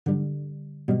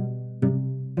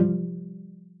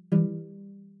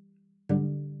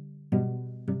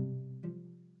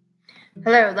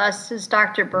Hello, this is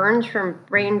Dr. Burns from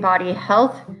Brain Body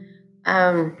Health.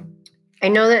 I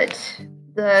know that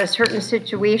the certain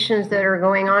situations that are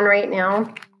going on right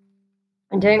now,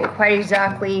 I didn't quite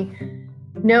exactly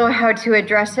know how to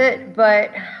address it, but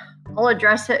I'll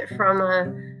address it from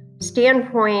a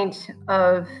standpoint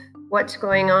of what's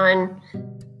going on,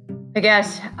 I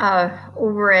guess,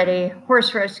 over at a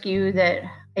horse rescue that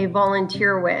I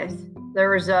volunteer with.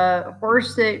 There was a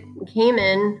horse that came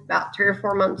in about 3 or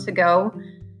 4 months ago,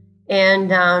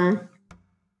 and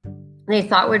they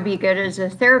thought would be good as a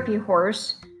therapy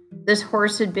horse. This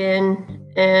horse had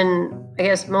been in, I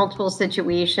guess, multiple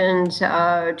situations,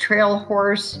 trail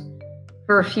horse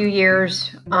for a few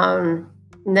years,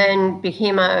 then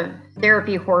became a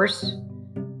therapy horse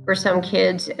for some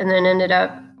kids, and then ended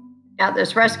up at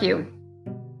this rescue.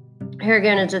 Here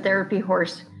again, it's a therapy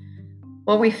horse.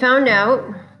 Well, we found out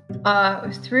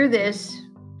through this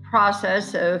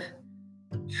process of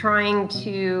trying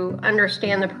to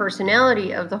understand the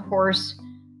personality of the horse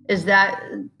is that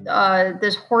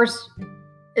this horse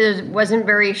wasn't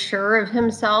very sure of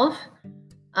himself,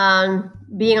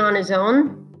 being on his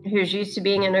own. He was used to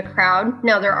being in a crowd.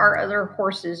 Now, there are other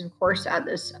horses, of course, at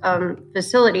this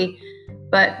facility,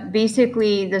 but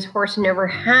basically this horse never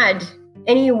had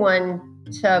anyone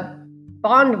to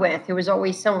bond with. It was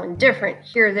always someone different,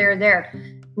 here, there.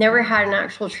 Never had an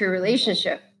actual true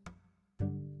relationship.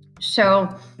 So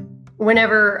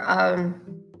whenever, a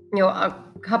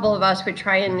couple of us would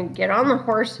try and get on the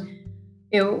horse,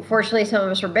 fortunately some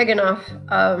of us were big enough,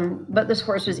 but this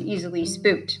horse was easily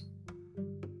spooked.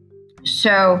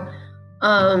 So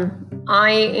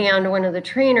I and one of the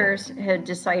trainers had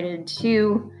decided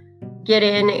to get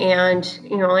in and,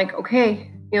 okay,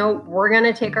 we're going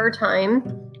to take our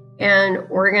time and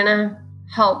we're going to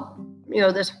help,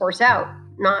 this horse out,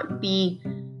 not be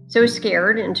so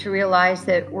scared, and to realize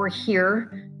that we're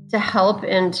here to help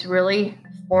and to really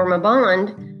form a bond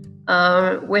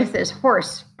with this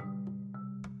horse.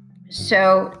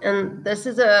 So, and this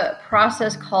is a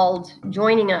process called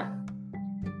joining up.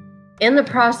 In the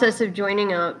process of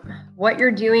joining up, what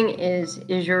you're doing is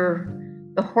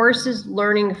the horse is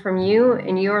learning from you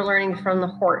and you're learning from the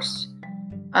horse.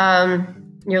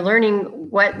 You're learning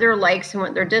what their likes and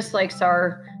what their dislikes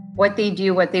are, what they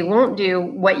do, what they won't do,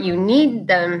 what you need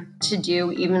them to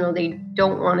do, even though they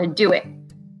don't want to do it.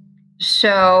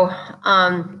 So,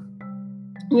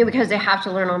 because they have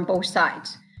to learn on both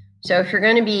sides. So if you're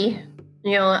going to be,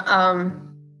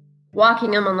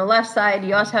 walking them on the left side,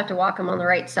 you also have to walk them on the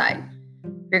right side.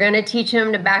 If you're going to teach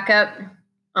them to back up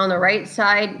on the right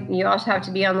side, you also have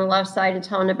to be on the left side and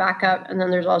tell them to back up. And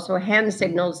then there's also hand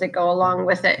signals that go along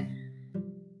with it.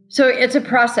 So it's a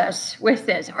process with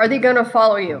this. Are they going to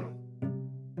follow you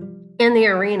in the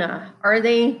arena? Are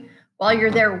they, while you're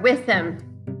there with them,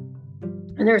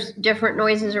 and there's different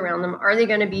noises around them, are they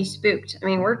going to be spooked? I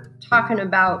mean, we're talking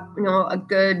about, a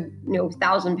good,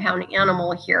 1,000-pound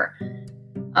animal here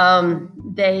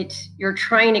that you're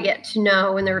trying to get to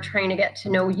know, and they're trying to get to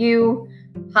know you.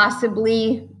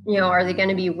 Possibly, are they going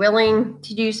to be willing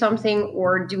to do something,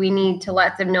 or do we need to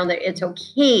let them know that it's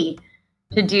okay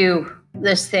to do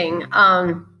this thing?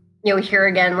 Here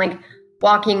again, like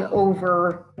walking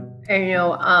over,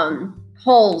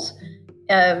 holes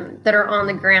that are on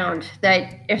the ground,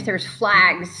 that if there's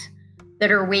flags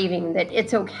that are waving, that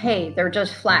it's okay. They're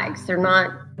just flags. They're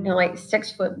not, like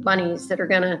 6-foot bunnies that are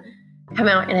going to come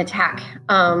out and attack.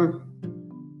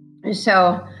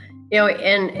 So,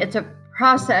 and it's a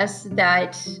process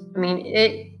that,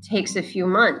 it takes a few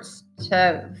months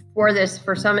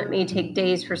for some it may take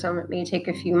days, for some it may take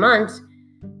a few months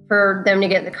for them to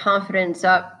get the confidence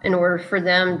up in order for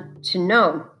them to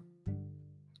know.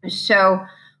 So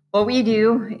what we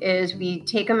do is we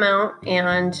take them out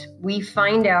and we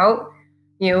find out,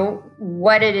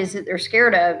 what it is that they're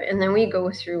scared of. And then we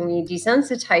go through and we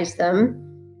desensitize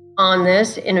them on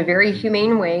this in a very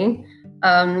humane way,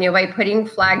 by putting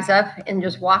flags up and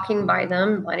just walking by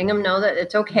them, letting them know that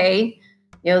it's okay.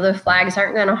 The flags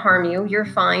aren't going to harm you. You're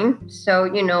fine.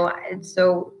 So,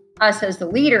 so us as the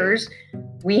leaders,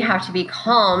 we have to be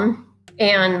calm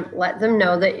and let them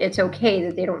know that it's okay,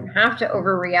 that they don't have to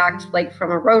overreact, like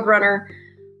from a roadrunner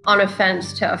on a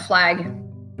fence to a flag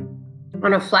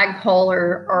on a flagpole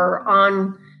or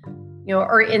on,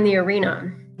 or in the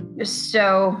arena.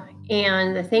 So,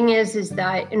 and the thing is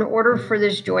that in order for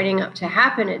this joining up to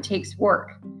happen, it takes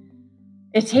work.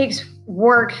 It takes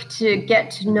work to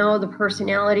get to know the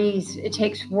personalities. It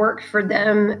takes work for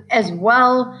them as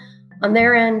well on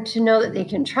their end to know that they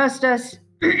can trust us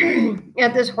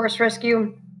at this horse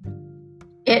rescue.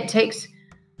 It takes,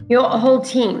 a whole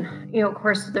team. Of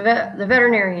course, the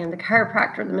veterinarian, the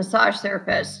chiropractor, the massage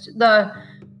therapist, the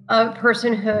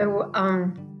person who,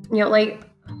 like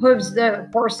hooves the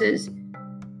horses.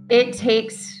 It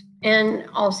takes, and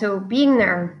also being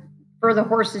there for the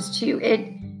horses too.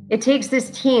 It takes this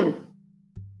team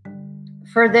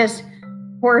for this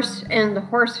horse and the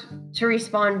horse to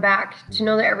respond back, to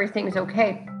know that everything's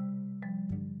okay.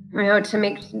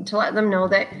 To let them know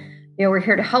that, we're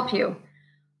here to help you.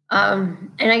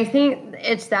 And I think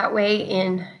it's that way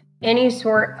in any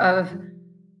sort of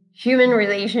human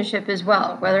relationship as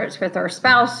well, whether it's with our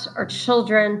spouse, our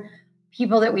children,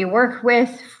 people that we work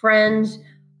with, friends,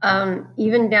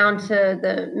 even down to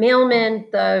the mailmen,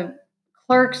 the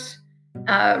clerks,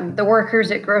 the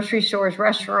workers at grocery stores,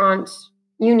 restaurants,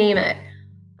 you name it.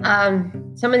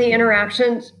 Some of the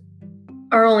interactions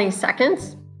are only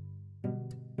seconds.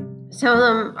 Some of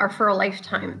them are for a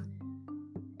lifetime.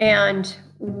 And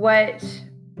what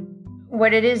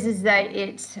it is that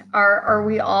it's, are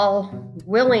we all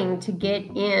willing to get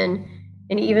in,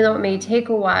 and even though it may take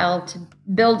a while, to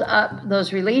build up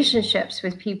those relationships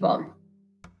with people.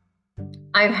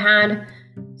 I've had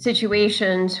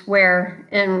situations where,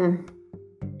 and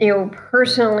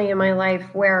personally in my life,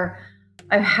 where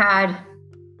I've had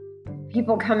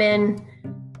people come in,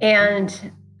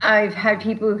 and I've had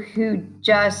people who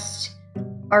just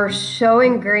are so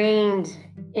ingrained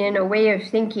in a way of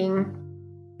thinking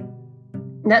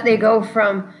that they go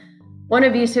from one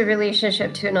abusive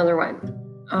relationship to another one.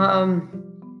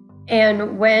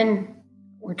 And when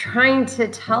we're trying to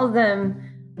tell them,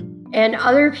 and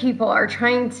other people are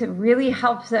trying to really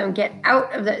help them get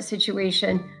out of that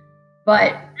situation,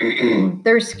 but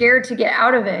they're scared to get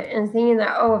out of it and thinking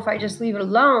that, if I just leave it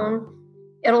alone,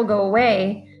 it'll go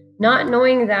away, not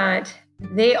knowing that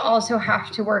they also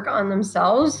have to work on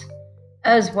themselves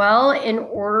as well in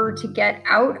order to get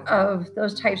out of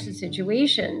those types of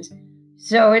situations.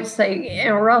 So it's like,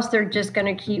 or else they're just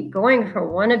going to keep going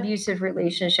from one abusive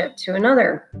relationship to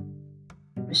another.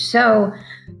 So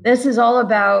this is all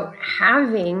about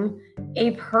having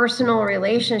a personal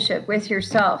relationship with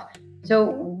yourself.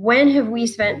 So when have we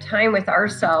spent time with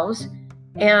ourselves?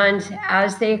 And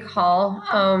as they call,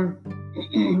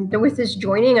 with this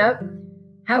joining up,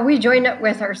 have we joined up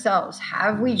with ourselves?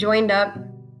 Have we joined up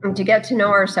to get to know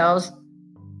ourselves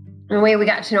in the way we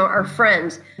got to know our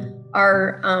friends,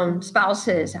 our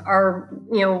spouses, our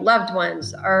loved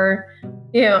ones, our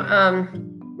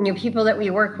people that we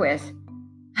work with?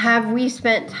 Have we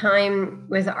spent time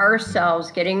with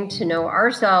ourselves, getting to know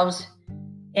ourselves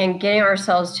and getting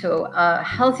ourselves to a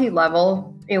healthy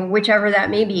level, whichever that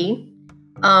may be,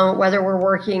 whether we're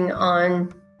working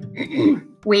on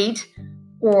weight,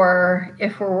 or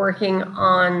if we're working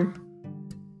on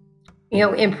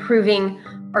improving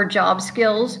our job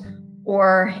skills,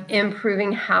 or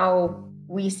improving how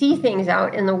we see things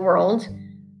out in the world.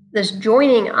 This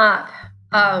joining up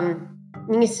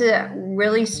needs to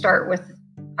really start with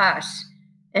us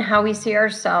and how we see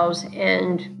ourselves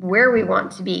and where we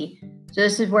want to be. So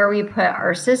this is where we put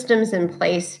our systems in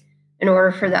place in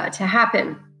order for that to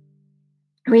happen.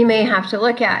 We may have to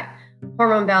look at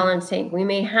hormone balancing. We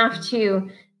may have to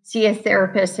see a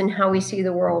therapist in how we see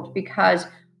the world, because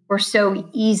we're so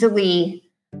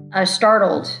easily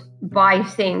startled by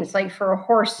things. Like for a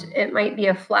horse, it might be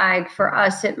a flag. For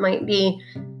us, it might be,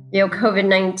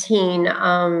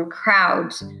 COVID-19,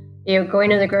 crowds, going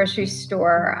to the grocery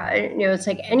store. It's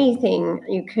like anything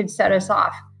you could set us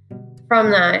off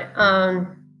from that,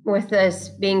 with this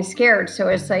being scared. So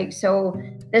it's like, so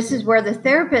this is where the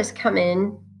therapists come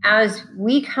in, as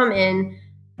we come in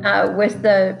with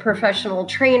the professional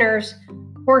trainers,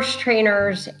 horse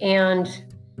trainers, and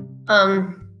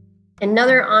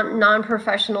other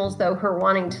non-professionals, though, who are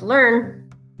wanting to learn,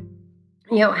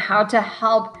 how to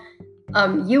help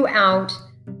you out,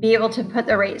 be able to put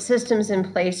the right systems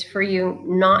in place for you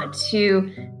not to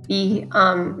be,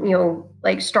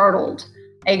 startled,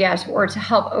 I guess, or to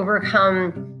help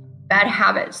overcome bad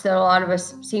habits that a lot of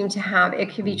us seem to have.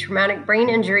 It could be traumatic brain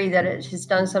injury that it has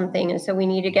done something. And so we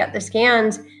need to get the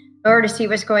scans in order to see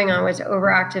what's going on, what's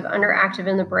overactive, underactive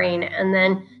in the brain. And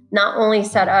then not only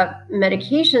set up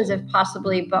medications if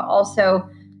possibly, but also,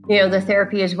 the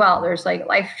therapy as well. There's like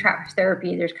LifeTrack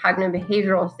therapy, there's cognitive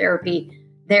behavioral therapy,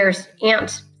 there's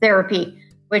ANT therapy,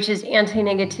 which is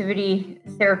anti-negativity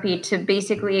therapy, to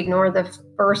basically ignore the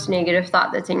first negative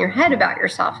thought that's in your head about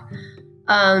yourself.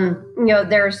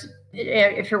 There's,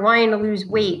 if you're wanting to lose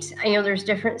weight, there's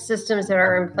different systems that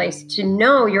are in place to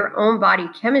know your own body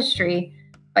chemistry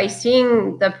by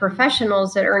seeing the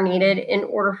professionals that are needed in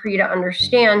order for you to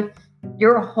understand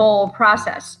your whole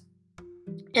process.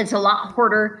 It's a lot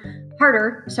harder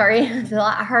harder. Sorry, it's a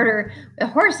lot harder with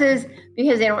horses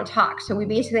because they don't talk. So we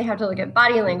basically have to look at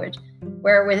body language,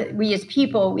 where we as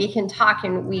people, we can talk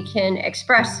and we can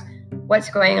express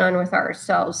what's going on with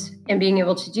ourselves and being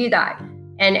able to do that.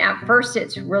 And at first,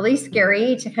 it's really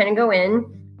scary to kind of go in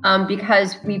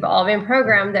because we've all been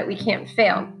programmed that we can't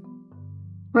fail.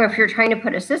 Or if you're trying to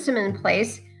put a system in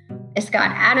place, as Scott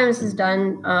Adams has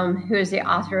done, who is the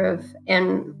author of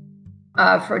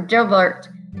for Gilbert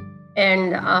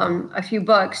and a few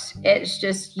books, it's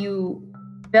just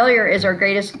failure is our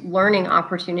greatest learning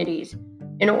opportunities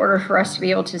in order for us to be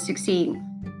able to succeed.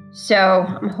 So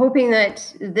I'm hoping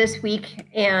that this week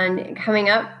and coming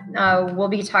up, we'll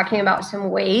be talking about some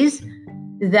ways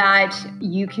that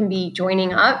you can be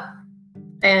joining up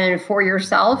and for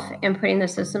yourself and putting the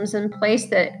systems in place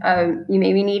that you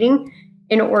may be needing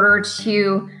in order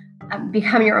to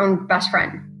become your own best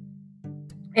friend,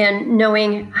 and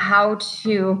knowing how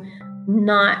to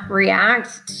not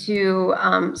react to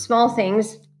small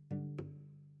things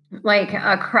like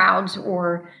crowds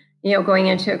or going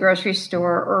into a grocery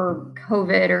store or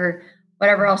COVID or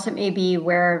whatever else it may be,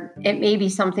 where it may be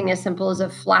something as simple as a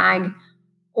flag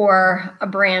or a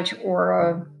branch or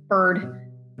a bird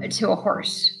to a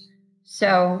horse.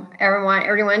 So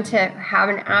everyone to have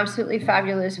an absolutely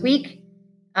fabulous week.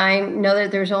 I know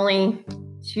that there's only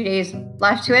 2 days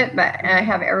left to it, but I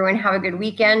have everyone have a good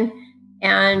weekend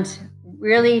and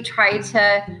really try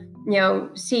to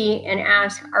see and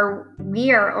ask, are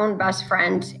we our own best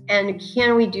friend? And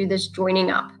can we do this joining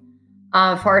up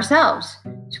for ourselves,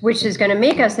 which is going to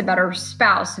make us a better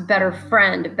spouse, a better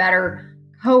friend, a better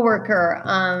coworker,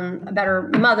 a better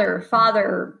mother,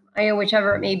 father,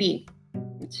 whichever it may be.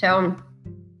 So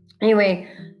anyway,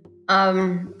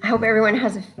 I hope everyone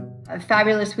has a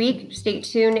fabulous week. Stay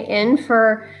tuned in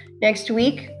for next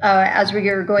week as we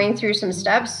are going through some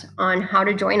steps on how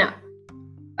to join up.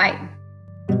 Bye.